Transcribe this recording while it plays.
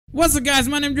What's up guys,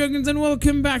 my name is Dragons and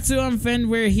welcome back to Umfend.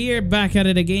 We're here back at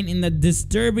it again in the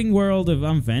disturbing world of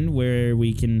Umfend where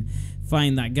we can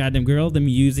find that goddamn girl. The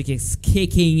music is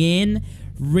kicking in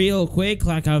real quick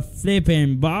like a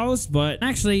flipping boss, but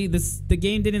actually the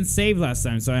game didn't save last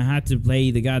time, so I had to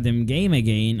play the goddamn game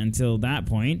again until that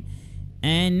point.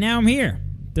 And now I'm here.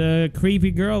 The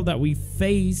creepy girl that we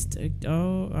faced.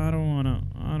 Oh, I don't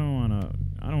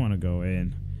wanna go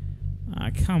in.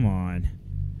 Come on.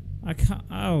 I can't.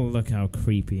 Oh, look how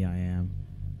creepy I am.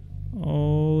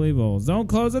 Holy balls. Don't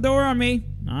close the door on me.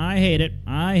 I hate it.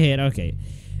 Okay.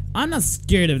 I'm not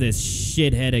scared of this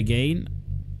shithead again.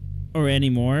 Or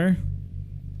anymore.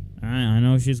 I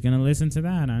know she's gonna listen to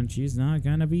that and she's not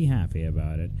gonna be happy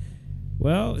about it.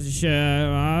 Well,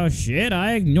 shit.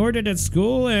 I ignored it at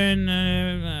school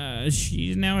and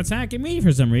she's now attacking me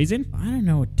for some reason. I don't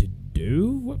know what to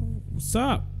do. What's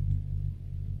up?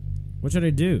 What should I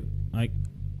do? Like...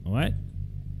 What?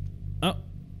 Oh,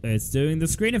 it's doing the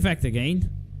screen effect again.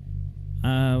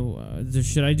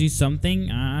 Should I do something?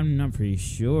 I'm not pretty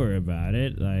sure about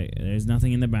it. Like, there's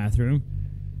nothing in the bathroom.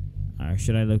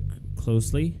 Should I look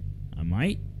closely? I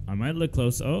might look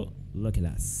close. Oh, look at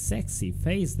that sexy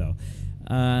face, though.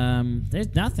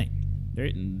 There's nothing. There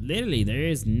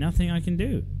is nothing I can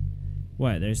do.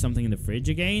 What? There's something in the fridge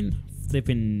again?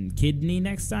 Flipping kidney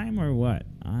next time or what?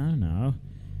 I don't know.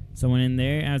 Someone in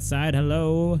there outside.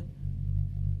 Hello.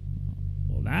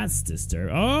 Well, that's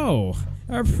disturbing. Oh,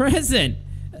 a present,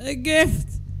 a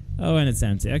gift. Oh, and it's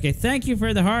empty. Okay, thank you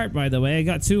for the heart, by the way. I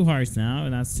got 2 hearts now,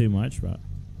 and that's too much. But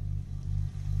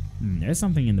there's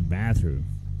something in the bathroom.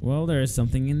 Well, there's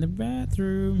something in the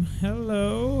bathroom.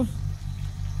 Hello.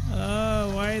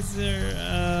 Oh, why is there?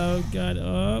 Oh God.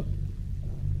 Oh,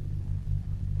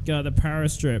 got the power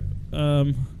strip.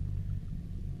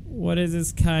 What is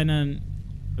this kind of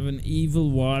an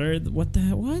evil water? What the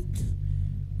hell? What?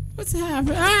 What's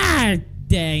happening? Ah!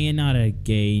 Dang it, not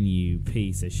again, you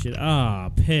piece of shit.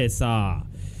 Oh, piss off.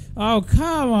 Oh,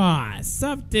 come on.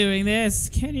 Stop doing this.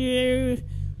 Can you?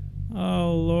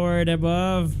 Oh, Lord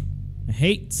above. I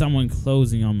hate someone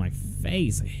closing on my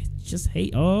face. I just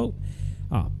hate. Oh,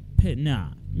 nah.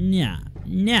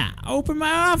 Open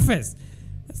my office.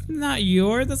 That's not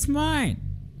yours. That's mine.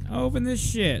 Open this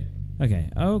shit. Okay.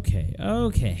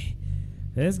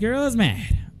 This girl is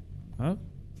mad.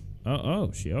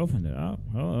 Oh, she opened it. Oh,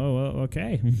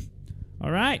 okay.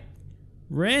 All right.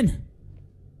 Ren.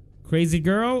 Crazy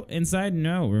girl inside?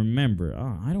 No, remember.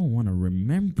 Oh, I don't want to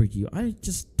remember you. I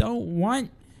just don't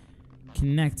want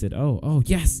connected. Oh,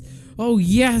 yes. Oh,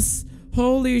 yes.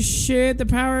 Holy shit, the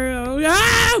power.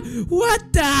 Oh,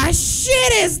 what the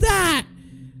shit is that?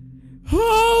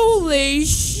 Holy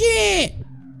shit.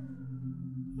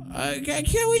 Okay,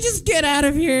 can we just get out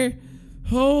of here?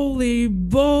 Holy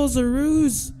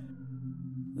balls-a-roos.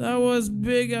 That was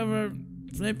big of a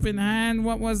flipping hand.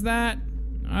 What was that?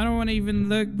 I don't want to even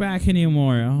look back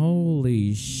anymore.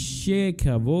 Holy shit,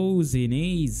 kaboozy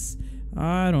knees.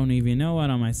 I don't even know what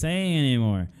am I saying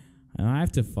anymore. I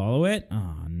have to follow it?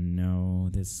 Oh no,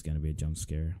 this is gonna be a jump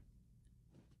scare.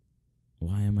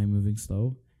 Why am I moving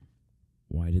slow?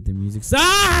 Why did the music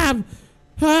stop?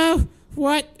 Oh,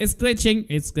 what? It's glitching.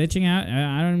 It's glitching out.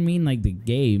 I don't mean like the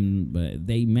game, but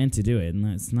they meant to do it, and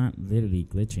it's not literally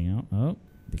glitching out. Oh,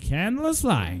 the candle is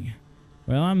flying.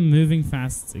 Well, I'm moving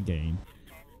fast again.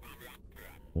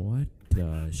 What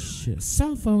the shit?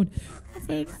 Cell phone.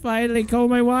 I finally called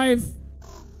my wife.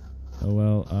 Oh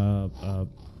well.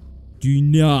 Do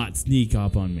not sneak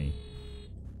up on me.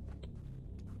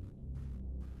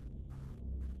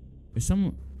 There's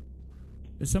someone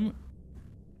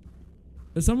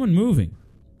moving.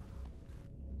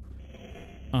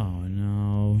 Oh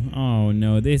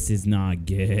no, this is not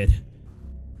good.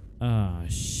 Ah,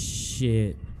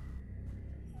 shit.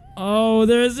 Oh,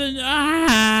 there's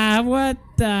what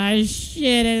the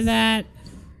shit is that?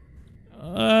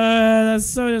 That's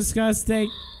so disgusting.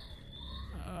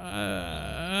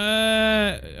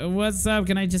 What's up?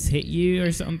 Can I just hit you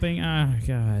or something? Oh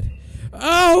god.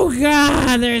 Oh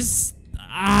god, there's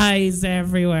eyes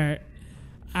everywhere.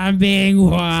 I'm being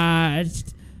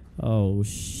watched. Oh,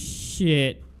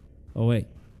 shit. Oh, wait.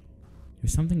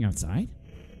 There's something outside?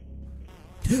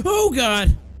 Oh,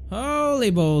 God. Holy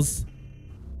balls.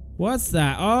 What's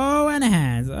that? Oh, and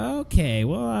hands. Okay,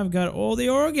 well, I've got all the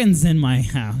organs in my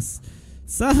house.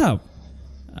 Sup?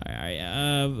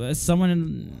 Alright,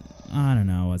 someone... I don't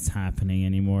know what's happening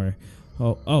anymore.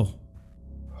 Oh.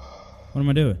 What am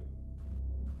I doing?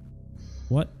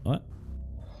 What?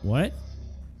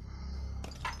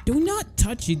 Do not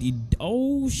touch it, you...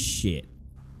 Oh, shit.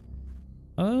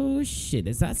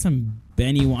 Is that some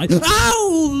Pennywise.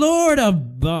 Oh, Lord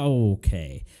of...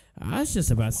 Okay. I was just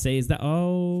about to say, is that...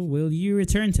 Oh, will you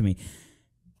return to me?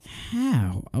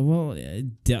 How? Well,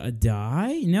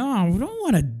 die? No, I don't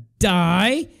want to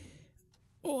die.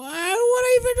 I don't want to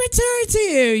even return to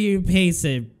you, you piece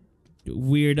of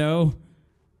weirdo.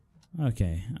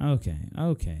 Okay.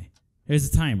 There's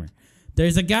a timer.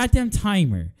 There's a goddamn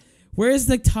timer. Where's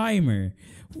the timer?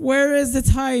 Where is the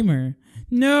timer?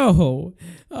 No.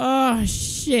 Oh,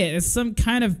 shit. It's some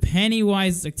kind of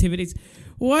Pennywise activities.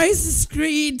 Why is the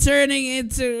screen turning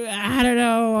into, I don't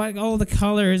know, like all the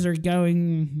colors are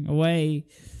going away.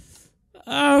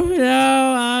 Oh,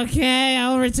 no. Okay,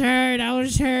 I'll return.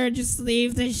 Just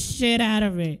leave this shit out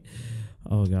of me.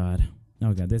 Oh, God.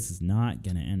 Oh, God. This is not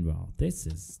going to end well. This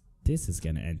is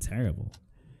going to end terrible.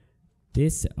 I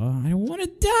don't want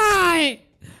to die.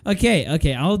 Okay,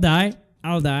 I'll die,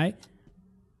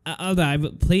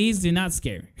 but please do not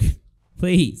scare me.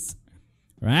 Please.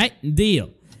 Right? Deal.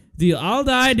 I'll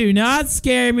die, do not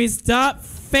scare me, stop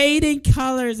fading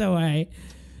colors away.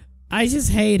 I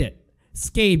just hate it.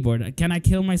 Skateboard. Can I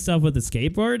kill myself with a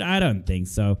skateboard? I don't think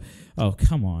so. Oh,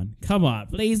 come on.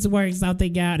 Please work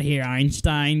something out here,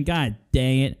 Einstein. God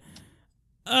dang it.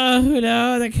 Oh,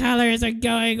 no, the colors are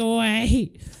going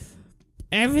away.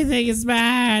 Everything is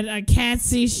bad. I can't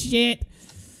see shit.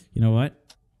 You know what?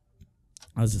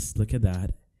 I'll just look at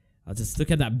that. I'll just look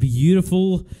at that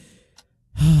beautiful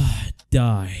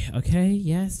die. Okay?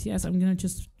 Yes. I'm gonna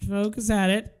just focus at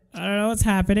it. I don't know what's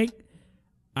happening.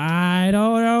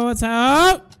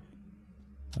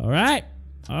 Alright.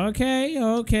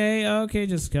 Okay.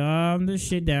 Just calm this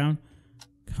shit down.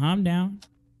 Calm down.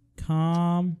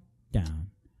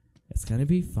 It's gonna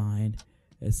be fine.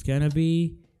 It's gonna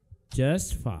be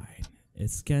just fine.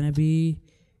 It's gonna be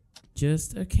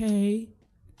just okay.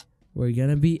 We're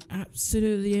gonna be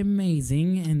absolutely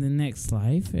amazing in the next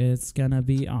life. It's gonna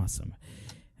be awesome.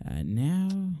 Now,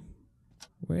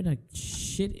 where the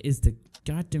shit is the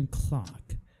goddamn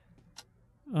clock?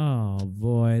 Oh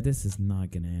boy, this is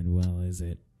not gonna end well, is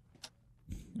it?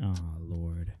 Oh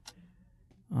Lord.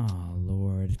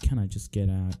 Can I just get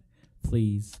out?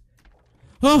 Please.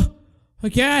 Oh! I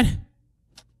can't!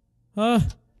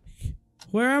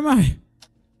 Where am I?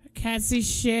 I can't see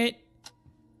shit.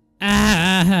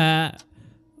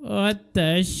 What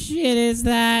the shit is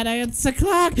that? It's a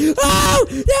clock. Oh,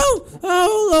 no.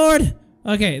 Oh, Lord.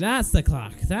 Okay, that's the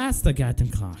clock. That's the goddamn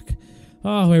clock.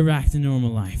 Oh, we're back to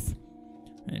normal life.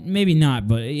 Maybe not,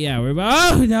 but yeah,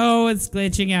 oh, no, it's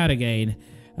glitching out again.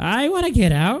 I want to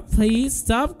get out. Please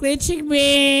stop glitching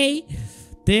me.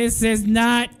 This is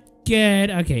not good.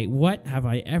 Okay, what have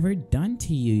I ever done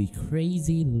to you, you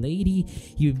crazy lady?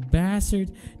 You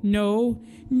bastard. No,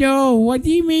 what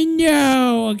do you mean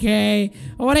no? Okay,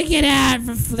 I want to get out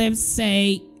for flip's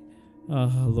sake.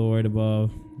 Oh, Lord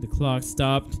above. The clock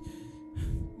stopped.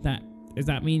 Does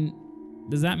that mean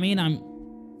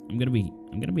I'm gonna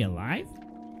be alive?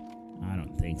 I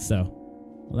don't think so.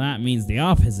 Well, that means the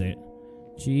opposite.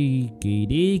 Cheeky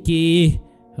deaky.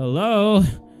 Hello?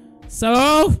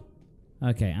 So?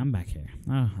 Okay, I'm back here.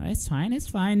 Oh, it's fine.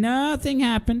 Nothing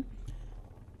happened.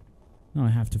 Now I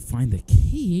have to find the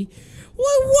key.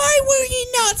 Why were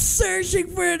you not searching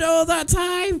for it all that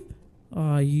time?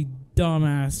 Oh, you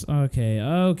dumbass.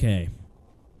 Okay.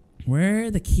 Where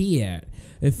the key at?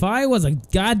 If I was a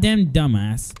goddamn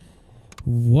dumbass,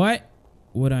 what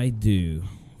would I do?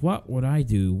 Where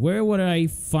would I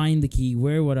find the key?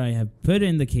 Where would I have put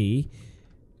in the key?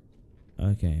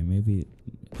 Okay, maybe...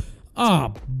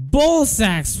 Oh, bull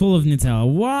sacks full of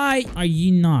Nutella. Why are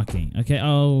you knocking? Okay,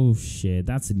 oh shit,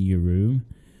 that's in your room.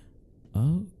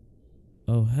 Oh,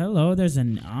 hello, there's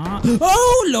an...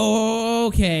 Oh,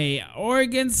 Lord, okay.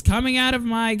 Organs coming out of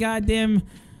my goddamn...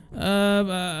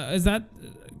 is that...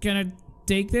 Can I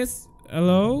take this?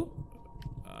 Hello?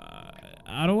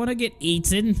 I don't want to get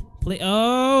eaten. Please.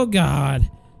 Oh, God.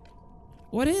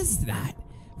 What is that?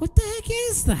 What the heck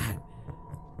is that?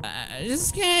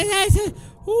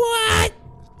 What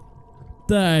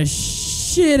the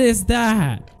shit is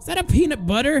that? Is that a peanut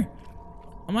butter?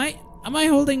 Am I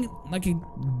holding like a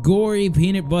gory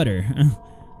peanut butter?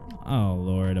 Oh,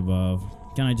 Lord above.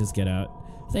 Can I just get out?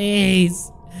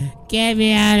 Please. Get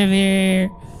me out of here.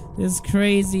 This is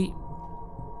crazy.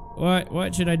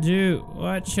 What should I do?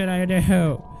 What should I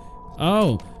do?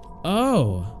 Oh,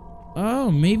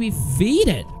 maybe feed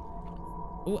it.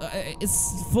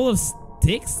 It's full of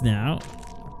sticks now.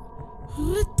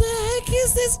 What the heck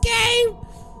is this game?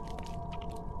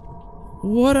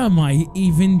 What am I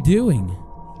even doing?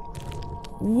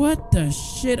 What the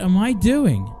shit am I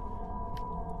doing?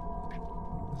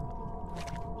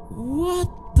 What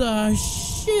the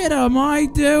shit am I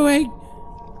doing?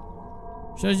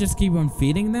 Should I just keep on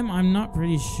feeding them? I'm not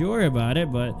pretty sure about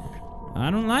it, but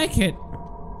I don't like it.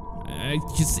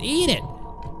 Just eat it.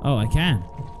 Oh, I can.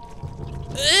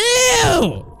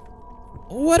 Ew!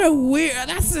 What a weird...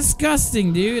 That's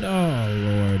disgusting, dude. Oh,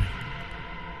 Lord.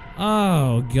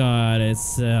 Oh, God.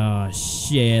 It's... Oh,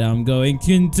 shit. I'm going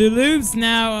into loops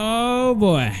now. Oh,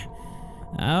 boy.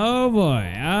 Oh,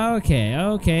 boy. Okay,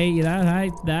 okay.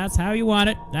 That's how you want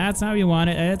it. That's how you want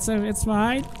it. It's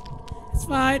fine. It's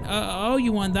fine. Oh,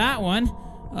 you want that one?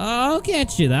 I'll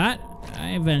get you that.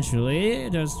 Eventually.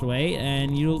 Just wait,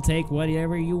 and you'll take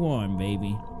whatever you want,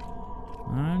 baby.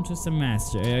 I'm just a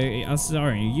master.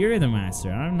 Sorry, you're the master.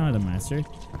 I'm not the master.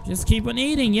 Just keep on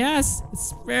eating, yes?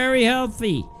 It's very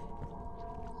healthy.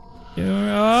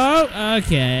 Oh,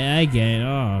 okay, I get it.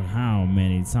 Oh, how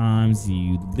many times,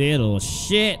 you little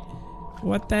shit?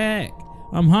 What the heck?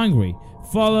 I'm hungry.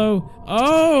 Follow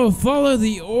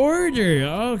the order.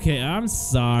 Okay, I'm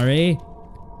sorry.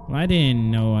 Well, I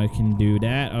didn't know I can do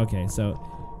that. Okay, so,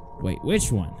 wait,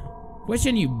 which one? Which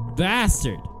one, you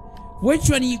bastard? Which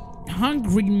one, you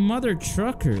hungry mother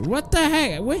trucker? What the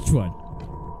heck? Which one?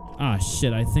 Ah,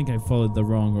 shit, I think I followed the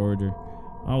wrong order.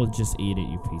 I'll just eat it,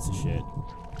 you piece of shit.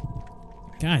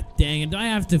 God dang it, do I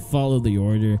have to follow the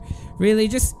order? Really,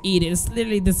 just eat it. It's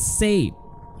literally the same.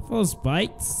 Full of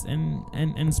spikes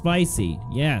and spicy.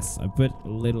 Yes, I put a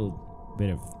little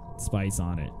bit of spice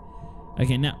on it.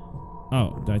 Okay, now.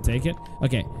 Oh, do I take it?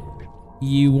 Okay.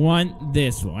 You want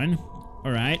this one.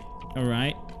 Alright,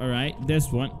 alright, alright.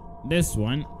 This one. This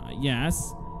one.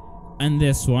 Yes. And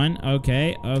this one.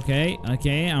 Okay, okay,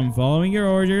 okay. I'm following your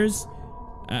orders.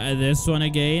 This one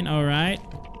again. Alright.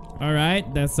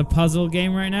 Alright, that's a puzzle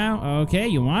game right now. Okay,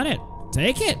 you want it?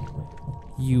 Take it.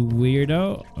 You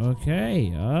weirdo.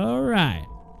 Okay, alright.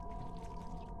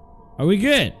 Are we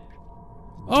good?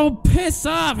 Oh, piss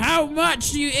off! How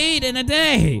much do you eat in a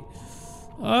day?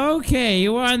 Okay,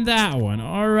 you want that one.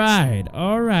 Alright,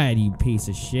 alright, you piece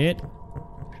of shit.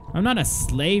 I'm not a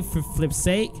slave for flip's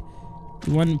sake.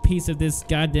 One piece of this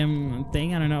goddamn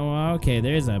thing, I don't know. Okay,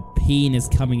 there's a penis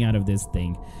coming out of this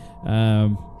thing.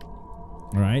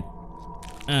 Alright.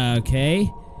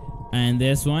 Okay. And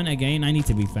this one, again, I need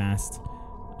to be fast.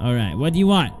 Alright, what do you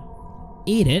want?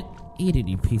 Eat it. Eat it,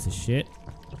 you piece of shit.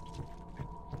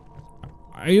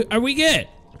 Are we good?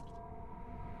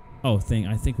 Oh,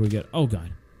 I think we're good. Oh,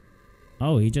 God.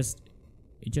 Oh, he just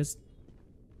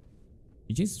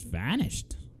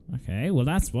vanished. Okay, well,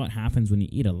 that's what happens when you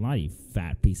eat a lot, you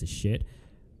fat piece of shit.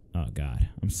 Oh, God.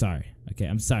 I'm sorry. Okay,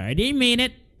 I'm sorry. I didn't mean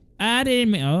it. I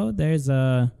didn't mean... Oh, there's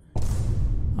a...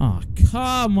 Oh,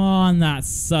 come on, that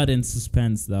sudden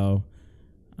suspense, though.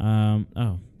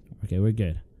 Oh, okay, we're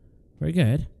good. We're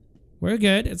good. We're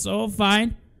good. It's all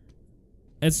fine.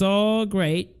 It's all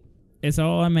great. It's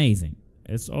all amazing.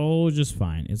 It's all just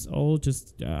fine. It's all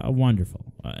just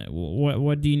wonderful.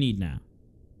 What do you need now?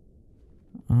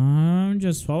 I'm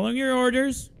just following your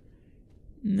orders.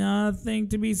 Nothing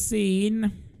to be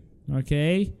seen.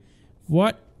 Okay.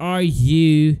 What are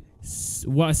you...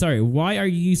 Sorry, why are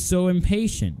you so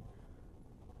impatient?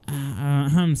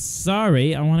 I'm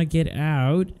sorry. I want to get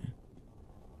out.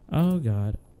 Oh,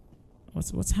 God.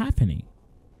 What's happening?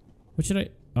 What should I...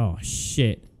 Oh,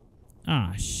 shit.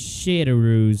 Ah,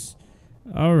 shit-a-roos.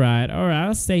 Alright,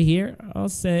 I'll stay here. I'll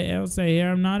stay here.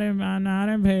 I'm not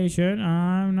impatient.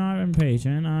 I'm not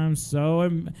impatient. I'm so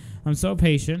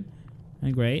patient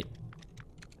and great.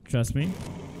 Trust me.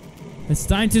 It's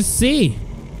time to see.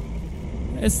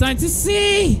 It's time to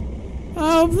see.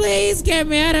 Oh, please get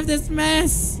me out of this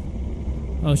mess.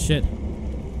 Oh, shit.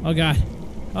 Oh, God.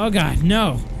 Oh, God.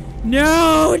 No.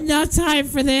 No, not time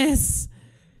for this.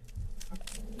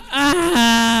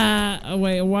 Ah! Oh,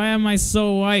 wait, why am I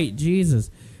so white?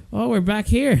 Jesus. Oh, we're back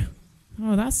here.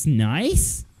 Oh, that's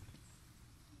nice.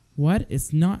 What?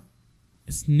 It's not...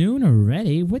 It's noon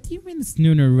already? What do you mean it's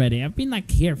noon already? I've been, like,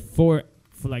 here for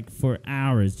 4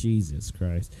 hours. Jesus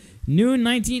Christ. Noon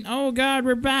 19... Oh, God,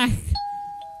 we're back.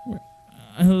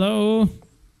 Hello?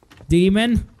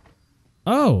 Demon?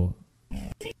 Oh.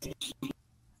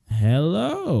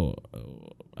 Hello.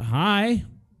 Hi.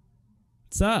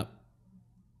 What's up?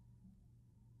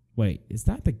 Wait, is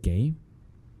that the game?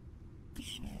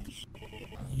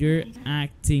 You're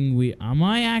acting weird. Am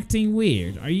I acting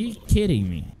weird? Are you kidding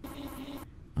me?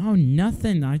 Oh,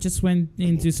 nothing. I just went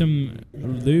into some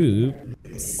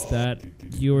loops that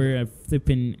you're a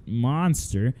flippin'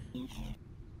 monster.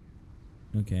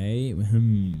 Okay.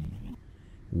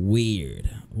 Weird.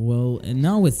 Well,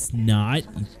 no, it's not.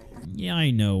 Yeah,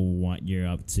 I know what you're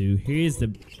up to. Here's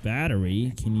the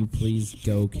battery. Can you please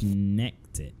go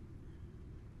connect it?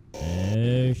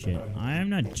 Oh shit. I am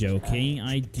not joking.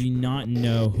 I do not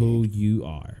know who you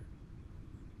are.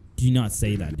 Do not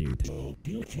say that, dude.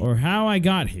 Or how I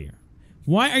got here.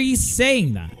 Why are you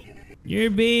saying that?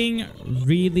 You're being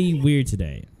really weird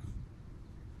today.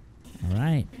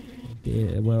 Alright.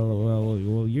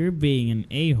 Well, you're being an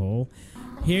a-hole.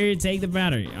 Here, take the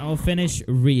battery. I'll finish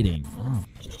reading. Oh,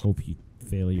 hope you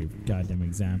fail your goddamn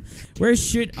exam. Where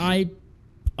should I...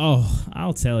 Oh,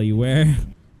 I'll tell you where.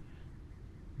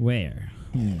 Where?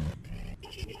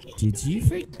 Did you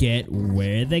forget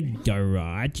where the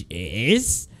garage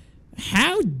is?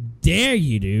 How dare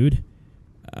you, dude?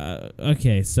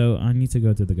 Okay, so I need to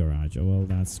go to the garage. Oh, well,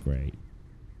 that's great.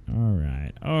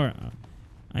 Alright. Alright.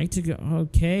 I need to go.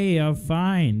 Okay,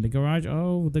 fine. The garage.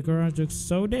 Oh, the garage looks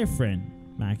so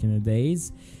different back in the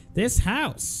days. This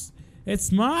house.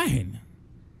 It's mine.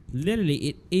 Literally,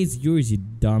 it is yours, you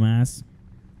dumbass.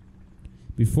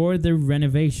 Before the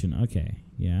renovation. Okay,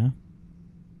 yeah.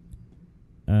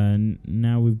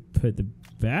 Now we put the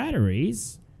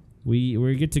batteries.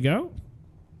 We're good to go?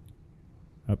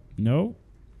 No.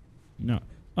 No.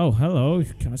 Oh, hello.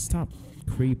 God, stop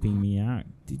creeping me out.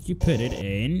 Did you put it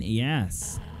in?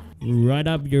 Yes. Right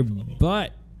up your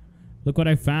butt. Look what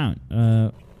I found.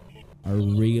 A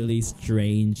really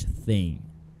strange thing.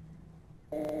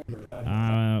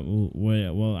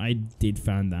 Well, I did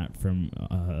find that from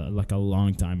like a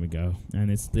long time ago, and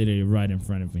it's literally right in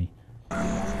front of me.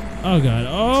 Oh god,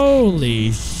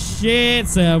 holy shit,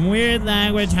 some weird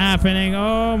language happening.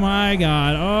 Oh my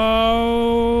god,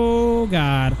 oh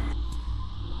god.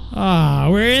 Ah,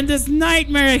 we're in this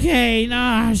nightmare again.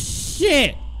 Ah,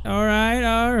 shit.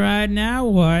 Alright, now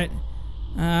what?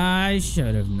 I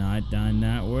should have not done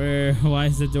that. Why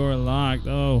is the door locked?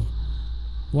 Oh,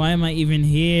 why am I even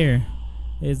here?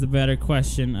 Is the better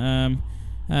question.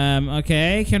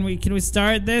 Okay, can we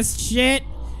start this shit?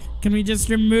 Can we just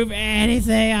remove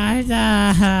anything?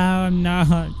 I'm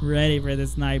not ready for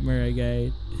this nightmare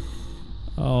again.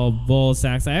 Oh, bull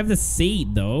sacks. I have the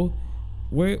seat though.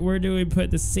 Where do we put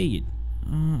the seat?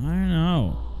 I don't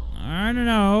know. I don't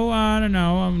know.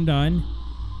 I'm done.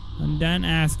 I'm done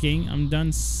asking. I'm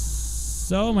done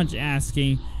so much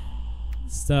asking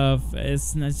stuff.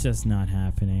 It's just not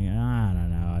happening. I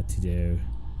don't know what to do.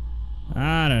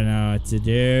 I don't know what to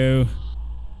do.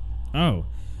 Oh,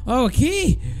 a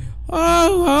key.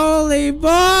 Oh, holy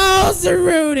balls and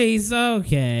Rudy's.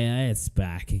 Okay, it's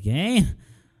back again.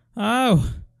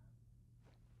 Oh,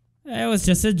 it was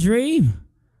just a dream.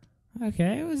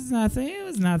 Okay, it was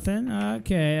nothing.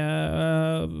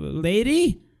 Okay,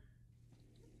 lady?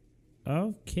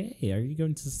 Okay, are you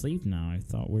going to sleep now? I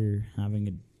thought we were having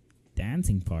a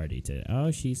dancing party today.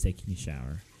 Oh, she's taking a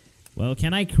shower. Well,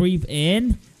 can I creep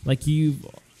in? Like you've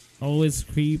always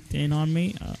creeped in on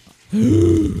me?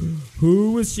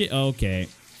 Who was she? Okay.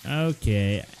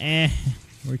 We're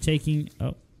taking...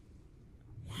 Oh.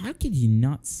 How could you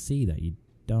not see that, you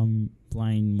dumb,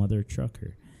 blind mother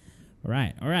trucker?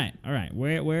 Alright.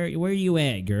 Where you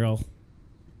at, girl?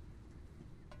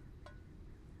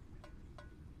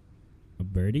 A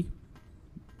birdie?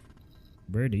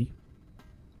 Birdie?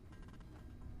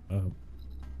 Oh.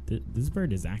 This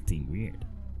bird is acting weird.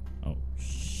 Oh,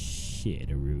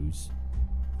 shit, a ruse.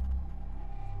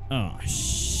 Oh,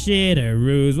 shit, a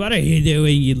ruse. What are you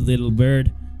doing, you little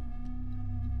bird?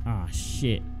 Oh,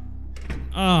 shit.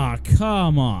 Oh,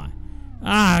 come on.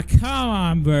 Ah, come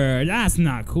on, bird. That's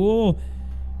not cool.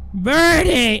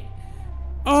 Birdie!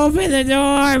 Open the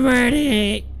door,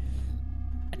 Birdie!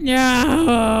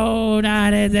 No,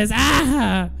 not in this.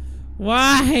 Ah!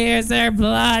 Why is there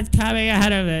blood coming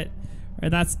out of it? Or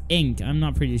that's ink. I'm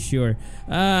not pretty sure.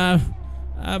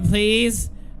 Please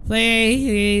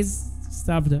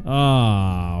stop the...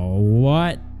 Oh,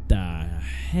 what the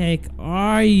heck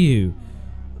are you?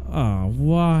 Oh,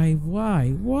 why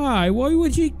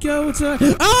would you go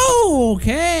to... Oh,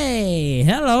 okay.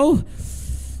 Hello.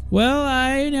 Well,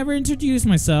 I never introduced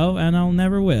myself, and I'll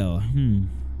never will.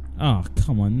 Oh,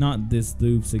 come on. Not this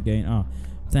loops again. Oh,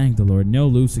 thank the Lord. No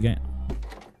loops again.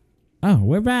 Oh,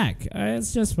 we're back.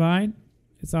 It's just fine.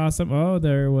 It's awesome. Oh,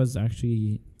 there was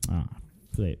actually... Ah,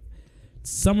 flip.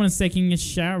 Someone's taking a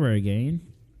shower again.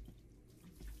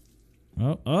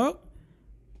 Oh.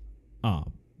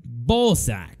 Bull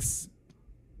sacks.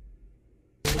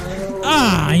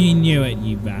 Ah, you knew it,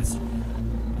 you bastard.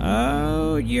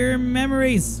 Oh, your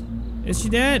memories. Is she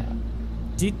dead?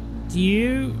 Did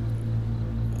you...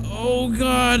 Oh,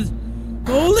 God.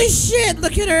 Holy shit,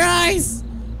 look at her eyes.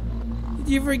 Did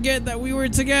you forget that we were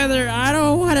together? I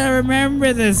don't want to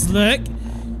remember this. Look.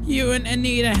 You and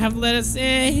Anita have let us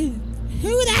in.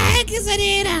 Who the heck is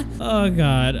Anita? Oh,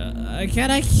 God.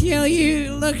 Can I kill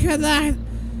you? Look at that.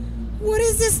 What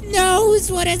is this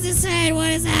nose? What is this head?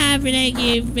 What is happening,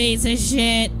 you piece of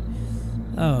shit?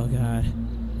 Oh, God.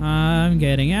 I'm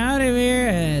getting out of here.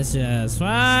 It's just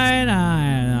fine.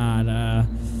 I'm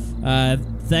not,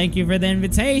 thank you for the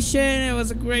invitation. It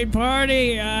was a great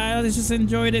party. I just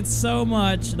enjoyed it so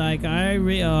much. Like, oh,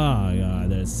 God,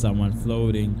 there's someone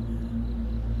floating.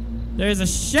 There's a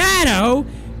shadow,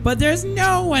 but there's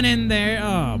no one in there.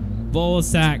 Oh, bull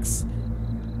sacks.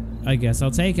 I guess I'll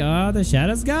take it. Oh, the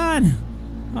shadow's gone.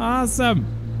 Awesome.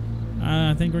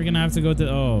 I think we're gonna have to go to...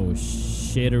 Oh,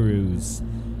 shitaroos.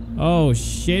 Oh,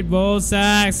 shit, bull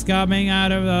sacks coming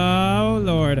out of... Oh,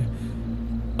 Lord.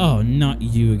 Oh, not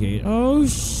you again. Oh,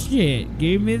 shit.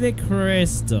 Give me the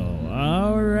crystal.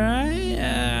 Alright.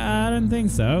 I don't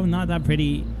think so. Not that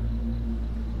pretty.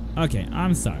 Okay,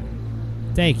 I'm sorry.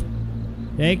 Take it.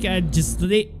 Take it. Just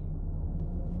leave.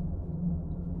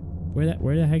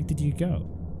 Where the heck did you go?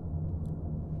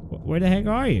 Where the heck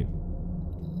are you?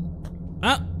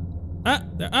 Oh,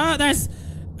 there's...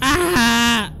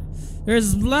 Ah!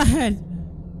 There's blood.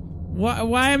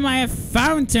 Why am I a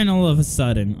fountain all of a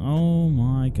sudden? Oh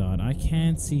my God, I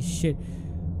can't see shit.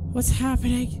 What's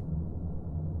happening?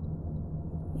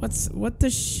 What the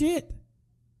shit?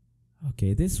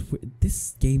 Okay,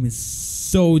 this game is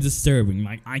so disturbing.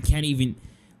 Like, I can't even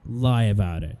lie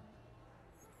about it.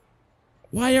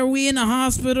 Why are we in a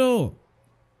hospital?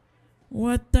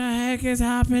 What the heck is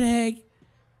happening?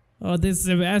 Oh, this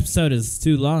episode is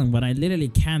too long, but I literally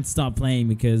can't stop playing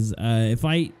because if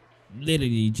I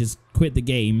literally just quit the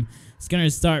game, it's gonna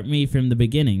start me from the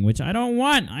beginning, which I don't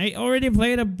want. I already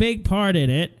played a big part in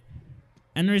it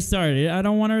and restarted it. I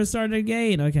don't want to restart it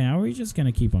again. Okay, are we just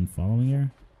gonna keep on following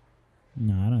her?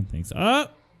 No, I don't think so. Oh,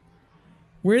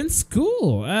 we're in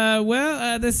school.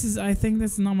 This is... I think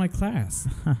this is not my class.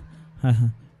 Oh,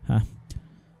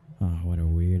 what a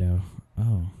weirdo.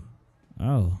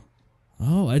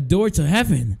 Oh, a door to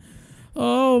heaven.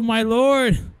 Oh, my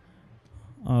Lord.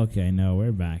 Okay, no,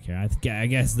 we're back here. I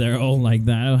guess they're all like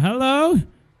that. Oh, hello?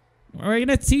 We're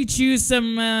gonna teach you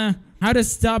some, how to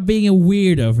stop being a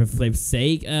weirdo, for flip's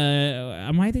sake.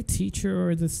 Am I the teacher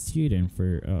or the student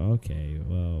for... Oh, okay,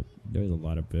 well, there's a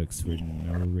lot of books for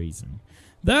no reason.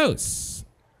 Those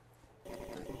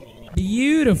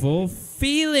beautiful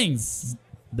feelings.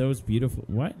 Those beautiful...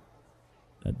 What?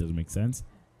 That doesn't make sense.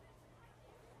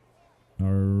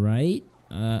 Alright.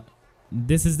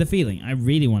 This is the feeling. I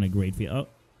really want a great feel. Oh.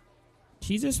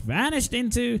 She just vanished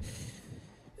into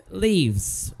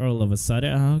leaves all of a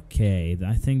sudden. Okay.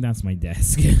 I think that's my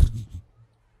desk.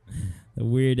 The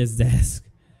weirdest desk.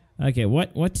 Okay,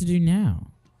 what to do now?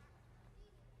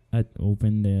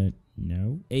 Open the...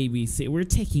 No. ABC. We're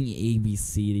taking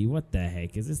ABCD. What the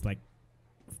heck? Is this like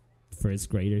first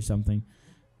grade or something?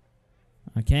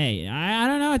 Okay. I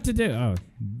don't know what to do. Oh,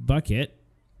 bucket.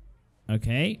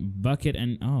 Okay, bucket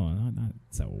and... Oh,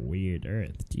 that's a weird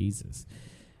earth. Jesus.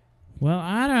 Well,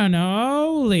 I don't know.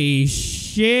 Holy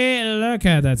shit. Look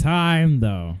at the time,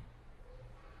 though.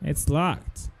 It's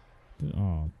locked.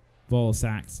 Oh, bull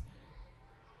sacks.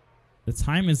 The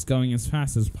time is going as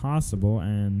fast as possible,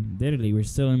 and literally, we're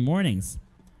still in mornings.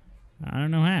 I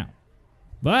don't know how.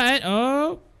 But,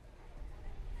 oh...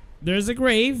 There's a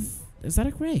grave. Is that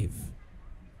a grave?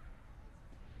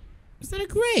 Is that a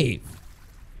grave?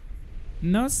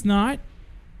 No, it's not.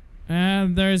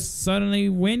 There's suddenly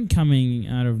wind coming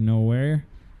out of nowhere.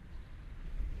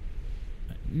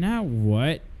 Now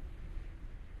what?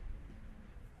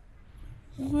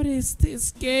 What is this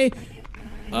game?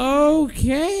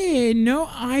 Okay, no,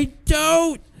 I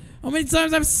don't. How many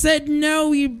times I've said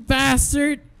no, you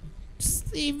bastard?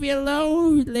 Just leave me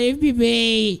alone. Leave me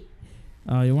be.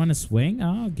 Oh, you want a swing?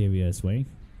 I'll give you a swing.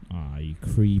 Oh, you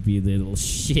creepy little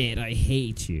shit. I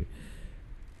hate you.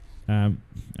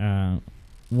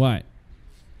 What?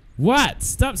 What?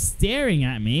 Stop staring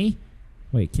at me.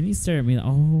 Wait, can you stare at me?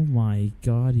 Oh my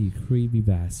God, you creepy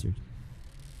bastard.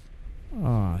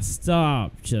 Oh,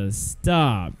 stop. Just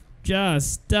stop.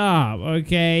 Just stop.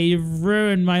 Okay, you've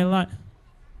ruined my life.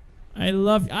 I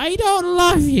don't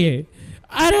love you.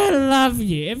 I don't love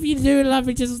you. If you do love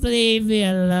me, just leave me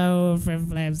alone, for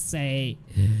flip's sake.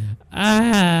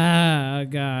 Oh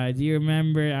God, you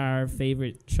remember our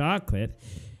favorite chocolate?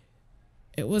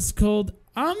 It was called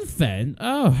Umfend.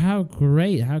 Oh, how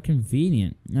great. How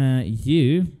convenient.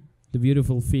 You, the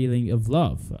beautiful feeling of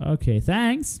love. Okay,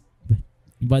 thanks.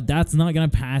 But that's not going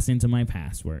to pass into my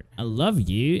password. I love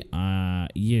you.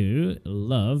 You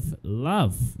love.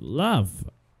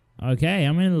 Okay,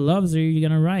 how many loves are you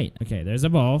going to write? Okay, there's a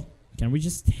ball. Can we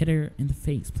just hit her in the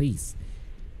face, please?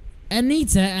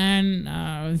 Anita and...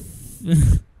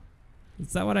 is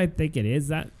that what I think it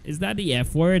is? Is that the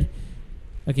F word?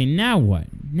 Okay, now what?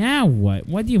 Now what?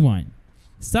 What do you want?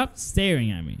 Stop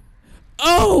staring at me.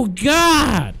 Oh,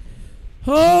 God!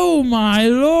 Oh, my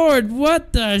Lord!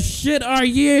 What the shit are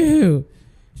you?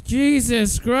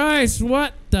 Jesus Christ,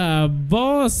 what the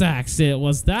ballsack shit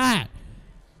was that?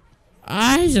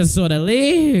 I just want to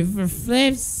leave for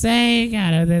flip's sake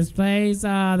out of this place.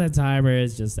 Oh, the timer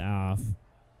is just off.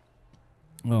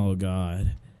 Oh,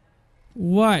 God.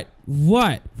 What?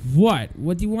 What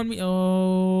do you want me?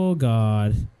 Oh,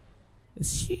 God.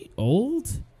 Is she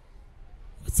old?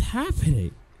 What's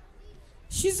happening?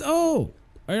 She's old.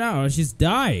 Or no, she's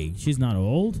dying. She's not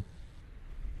old.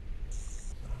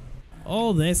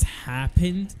 All this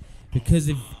happened because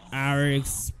of our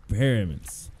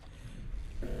experiments.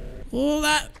 Well,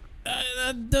 that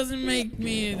doesn't make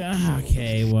me...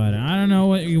 okay, what? I don't know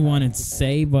what you wanted to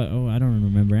say, but... oh, I don't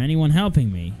remember anyone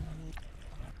helping me.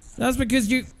 That's because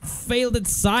you failed at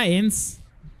science.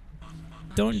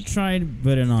 Don't try to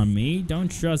put it on me. Don't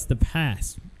trust the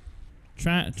past.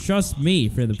 Trust me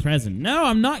for the present. No,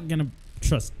 I'm not gonna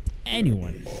trust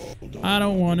anyone. I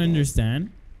don't want to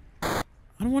understand. I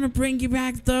don't want to bring you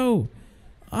back, though.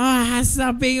 Ah,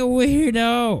 stop being a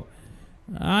weirdo.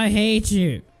 I hate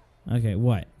you. Okay,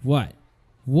 what?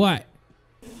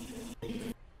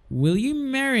 Will you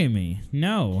marry me?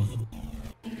 No.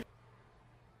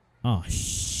 Oh,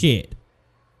 shit.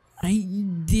 I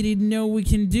didn't know we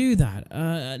can do that.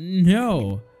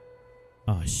 No.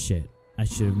 Oh, shit. I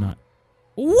should have not.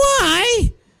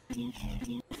 Why?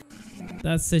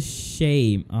 That's a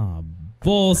shame. Oh,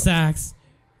 bull sacks.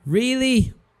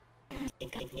 Really?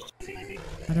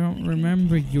 I don't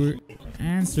remember your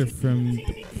answer from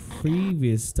the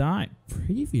previous time.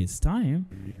 Previous time?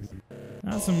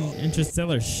 That's some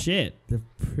interstellar shit.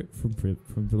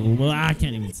 Well, I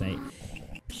can't even say it.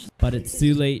 But it's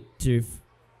too late to...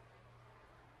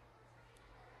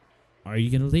 Are you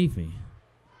gonna leave me?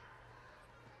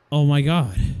 Oh my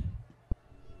god.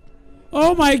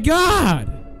 Oh my god!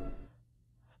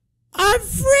 I'm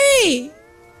free!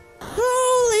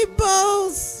 Holy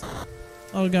balls!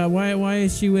 Oh god, why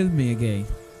is she with me again?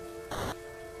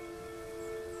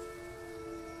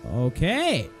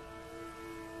 Okay.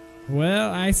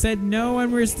 Well, I said no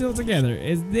and we're still together.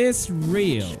 Is this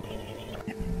real?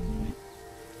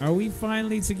 Are we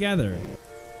finally together?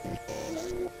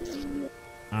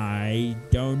 I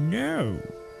don't know.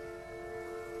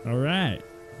 Alright.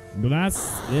 But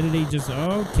that's literally just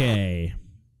okay.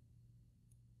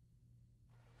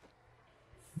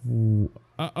 Well,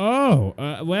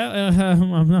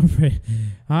 I'm not pretty.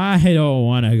 I don't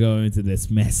want to go into this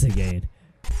mess again.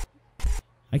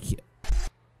 I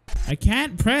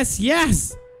can't press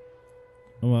yes.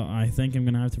 Well, I think I'm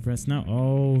gonna have to press no.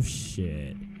 Oh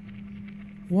shit.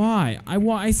 Why?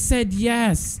 I said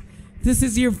yes. This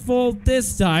is your fault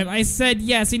this time. I said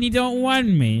yes and you don't want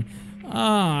me.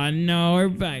 Oh no, we're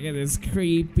back at this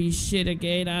creepy shit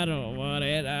again. I don't want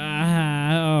it.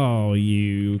 Oh,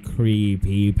 you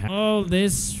creepy. Oh,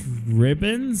 this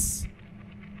ribbons?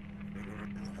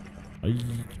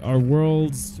 Our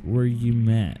worlds where you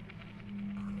met.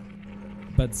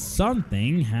 But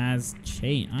something has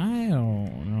changed. I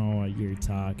don't know what you're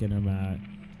talking about.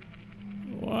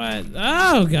 What?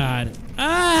 Oh, God.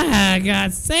 Ah,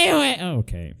 God, stay away.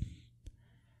 Okay.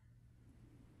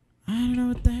 I don't know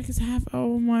what the heck is happening.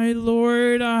 Oh, my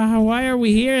Lord. Why are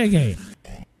we here again?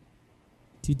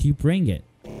 Did you bring it?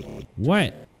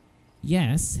 What?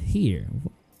 Yes, here.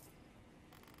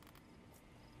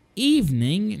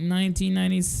 Evening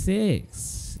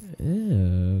 1996.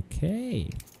 Okay.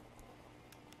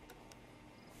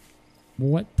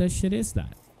 What the shit is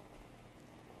that?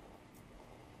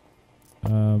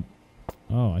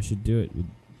 Oh, I should do it with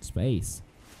space.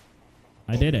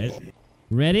 I did it.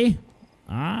 Ready?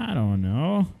 I don't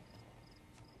know.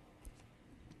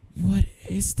 What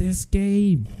is this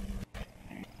game?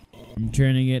 I'm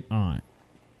turning it on.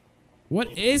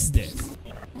 What is this?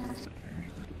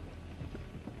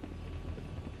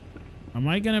 Am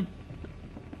I gonna...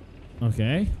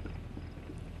 Okay.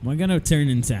 Am I gonna turn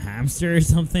into a hamster or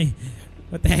something?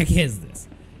 What the heck is this?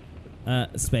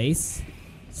 Space.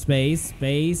 Space,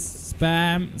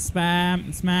 spam,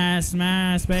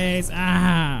 smash, space.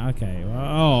 Ah, okay.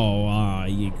 Oh,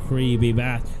 you creepy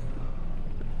bastard.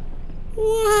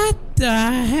 What the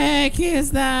heck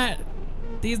is that?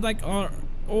 These like are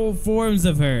all forms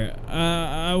of her.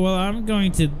 Well, I'm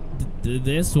going to.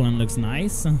 This one looks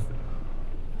nice.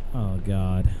 Oh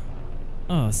God.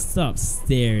 Oh, stop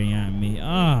staring at me.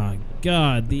 Oh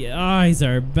God, the eyes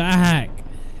are back.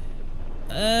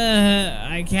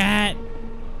 I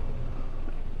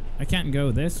can't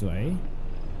go this way.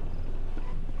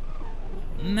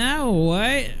 Now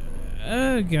what?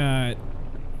 Oh God.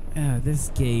 This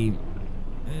game.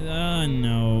 Oh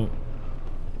no.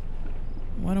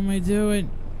 What am I doing?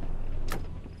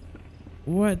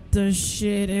 What the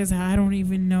shit is? I don't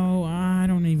even know. I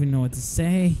don't even know what to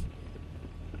say.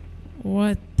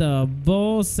 What the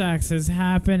bull sacks is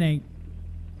happening?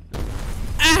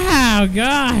 Oh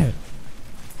god.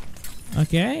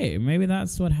 Okay, maybe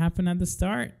that's what happened at the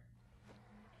start.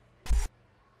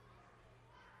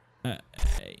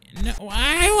 No,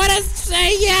 I want to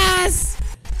say yes.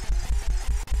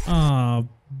 Oh,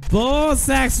 bull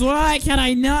sacks! Why can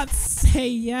I not say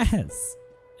yes?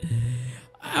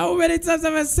 How many times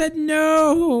have I said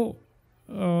no?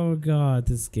 Oh god,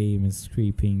 this game is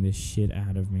creeping the shit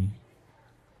out of me.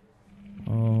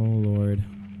 Oh lord.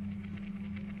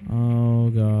 Oh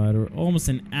god, we're almost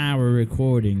an hour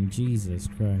recording. Jesus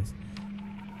Christ.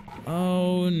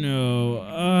 Oh no.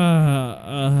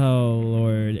 Oh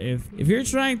lord. If you're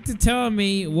trying to tell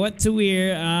me what to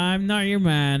wear, I'm not your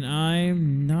man.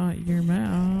 I'm not your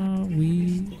man.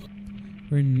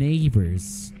 We're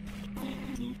neighbors.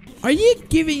 Are you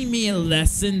giving me a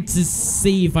lesson to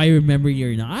see if I remember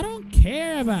you or not? I don't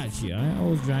care about you. I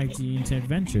always dragged you into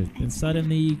adventures, and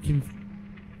suddenly you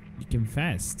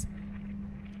confessed.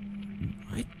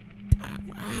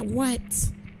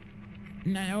 What?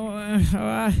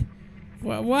 No.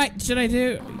 What should I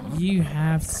do? You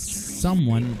have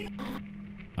someone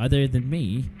other than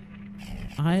me.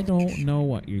 I don't know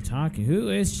what you're talking. Who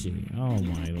is she? Oh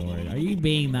my lord. Are you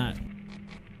being that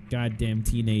goddamn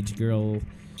teenage girl?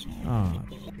 Oh,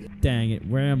 dang it.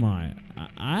 Where am I?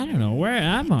 I don't know. Where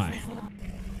am I?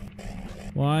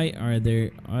 Why are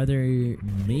there other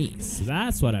me's?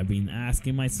 That's what I've been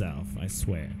asking myself, I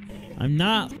swear. I'm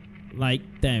not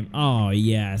like them. Oh,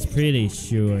 yes. Pretty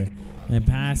sure. My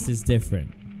past is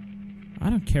different. I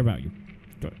don't care about you.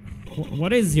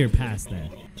 What is your past then?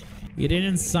 You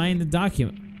didn't sign the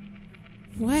document.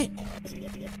 What?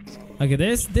 Okay,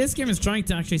 this game is trying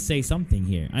to actually say something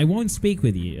here. I won't speak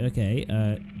with you. Okay,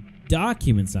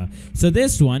 documents are. So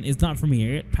this one is not from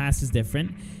here. Past is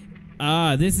different.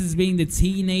 This is being the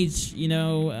teenage, you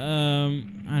know,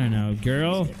 I don't know,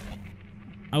 girl.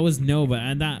 I was nobody,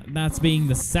 and that's being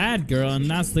the sad girl, and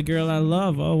that's the girl I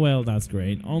love. Oh well, that's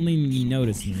great. Only you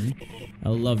notice me. I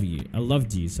love you. I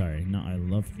loved you. Sorry, no, I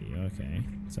loved you. Okay,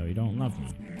 so you don't love me.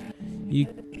 You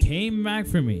came back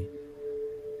for me.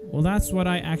 Well, that's what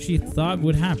I actually thought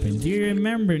would happen. Do you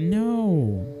remember?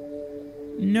 No.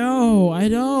 No, I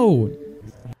don't.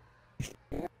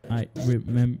 I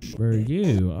remember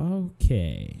you.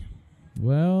 Okay.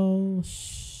 Well,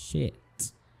 shit.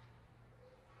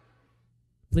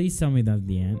 Please tell me that's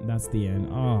the end. That's the end.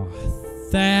 Oh,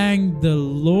 thank the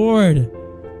Lord.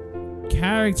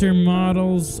 Character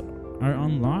models are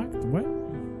unlocked. What?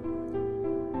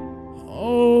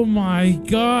 Oh my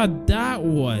god, that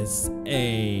was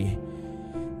a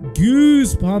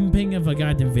goose-pumping of a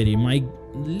goddamn video.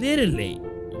 Literally,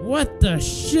 what the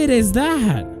shit is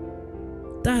that?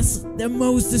 That's the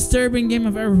most disturbing game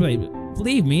I've ever played.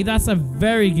 Believe me, that's a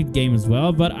very good game as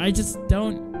well, but I just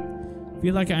don't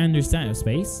feel like I understand.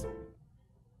 Space?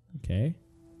 Okay.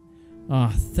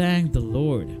 Oh, thank the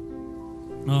Lord.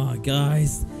 Oh,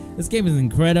 guys, this game is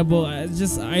incredible. I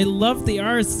love the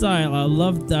art style. I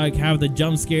love how the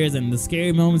jump scares and the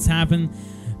scary moments happen,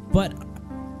 but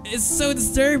it's so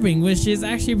disturbing, which is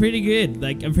actually pretty good.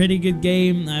 Like a pretty good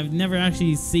game. I've never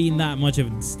actually seen that much of a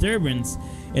disturbance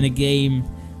in a game.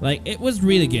 Like, it was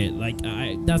really good. Like,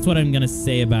 that's what I'm gonna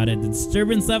say about it. The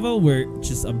disturbance level, we're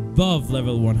just above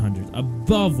level 100.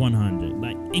 Above 100.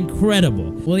 Like,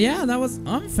 incredible. Well, yeah, that was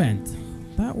Umfend.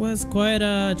 That was quite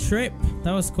a trip.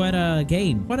 That was quite a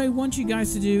game. What I want you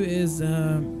guys to do is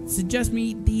suggest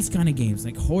me these kind of games,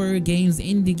 like horror games,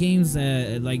 indie games,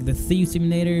 like the Thief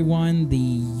Simulator one, the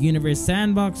Universe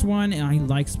Sandbox one. I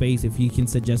like space. If you can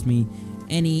suggest me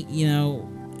any, you know,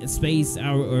 space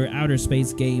or outer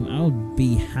space game, I'll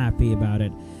be happy about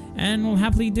it, and we'll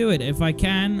happily do it if I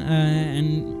can.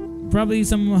 And probably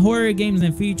some horror games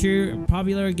in the future.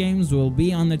 Popular games will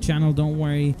be on the channel, don't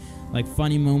worry. Like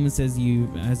funny moments as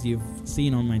you've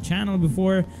seen on my channel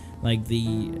before, like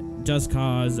the Just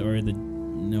Cause or the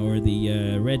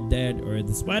Red Dead or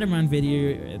the Spider-Man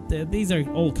video. These are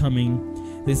all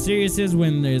coming. The series is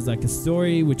when there's like a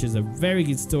story, which is a very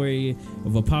good story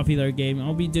of a popular game.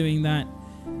 I'll be doing that.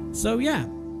 So yeah,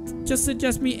 just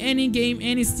suggest me any game,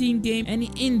 any Steam game, any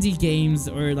indie games,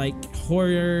 or like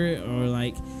horror or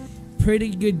like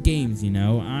pretty good games, you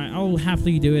know. I'll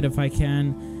happily do it if I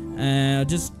can.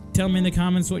 Just tell me in the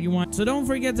comments what you want. So don't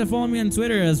forget to follow me on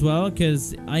Twitter as well,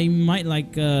 because I might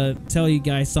like tell you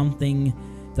guys something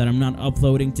that I'm not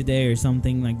uploading today or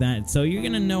something like that. So you're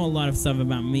gonna know a lot of stuff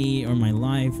about me or my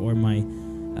life or my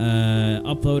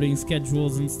uploading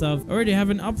schedules and stuff. I already have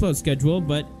an upload schedule,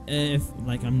 but if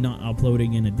like I'm not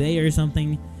uploading in a day or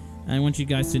something, I want you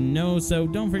guys to know. So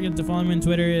don't forget to follow me on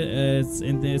Twitter. It's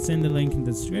in the link in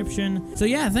the description. So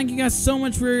yeah, thank you guys so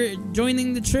much for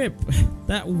joining the trip.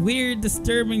 That weird,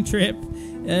 disturbing trip.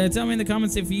 Tell me in the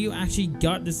comments if you actually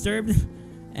got disturbed,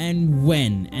 and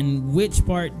when, and which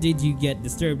part did you get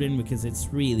disturbed in, because it's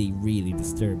really, really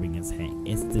disturbing as heck.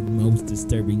 It's the most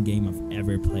disturbing game I've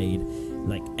ever played,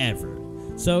 like ever.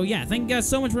 So yeah, thank you guys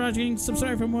so much for watching.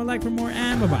 Subscribe for more, like for more,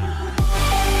 and bye-bye.